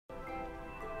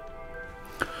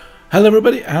Hello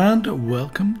everybody and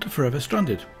welcome to Forever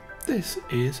Stranded. This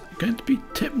is going to be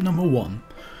tip number 1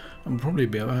 and will probably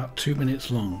be about 2 minutes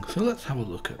long, so let's have a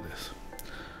look at this.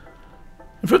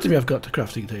 In front of me I've got the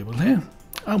crafting table here,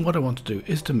 and what I want to do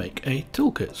is to make a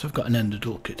toolkit. So I've got an ender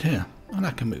toolkit here and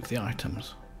I can move the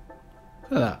items.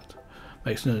 So that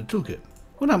makes an ender toolkit.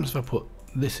 What happens if I put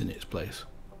this in its place?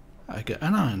 I get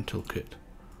an iron toolkit.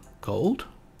 Gold,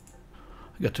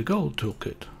 I get a gold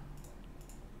toolkit.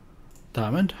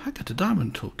 Diamond, I get a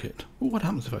diamond toolkit. Well, what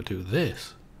happens if I do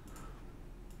this?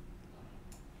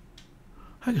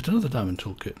 I get another diamond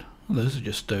toolkit. Well, those are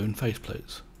just stone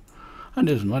faceplates. And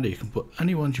it doesn't matter, you can put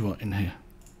any ones you want in here.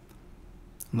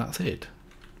 And that's it.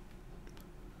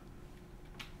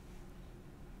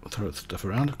 Throw the stuff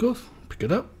around, of course, pick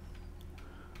it up.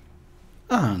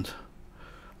 And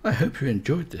I hope you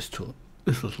enjoyed this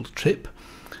little trip.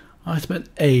 I spent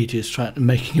ages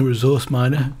making a resource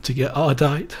miner to get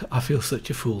Ardite. I feel such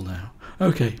a fool now.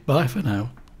 Okay, bye for now.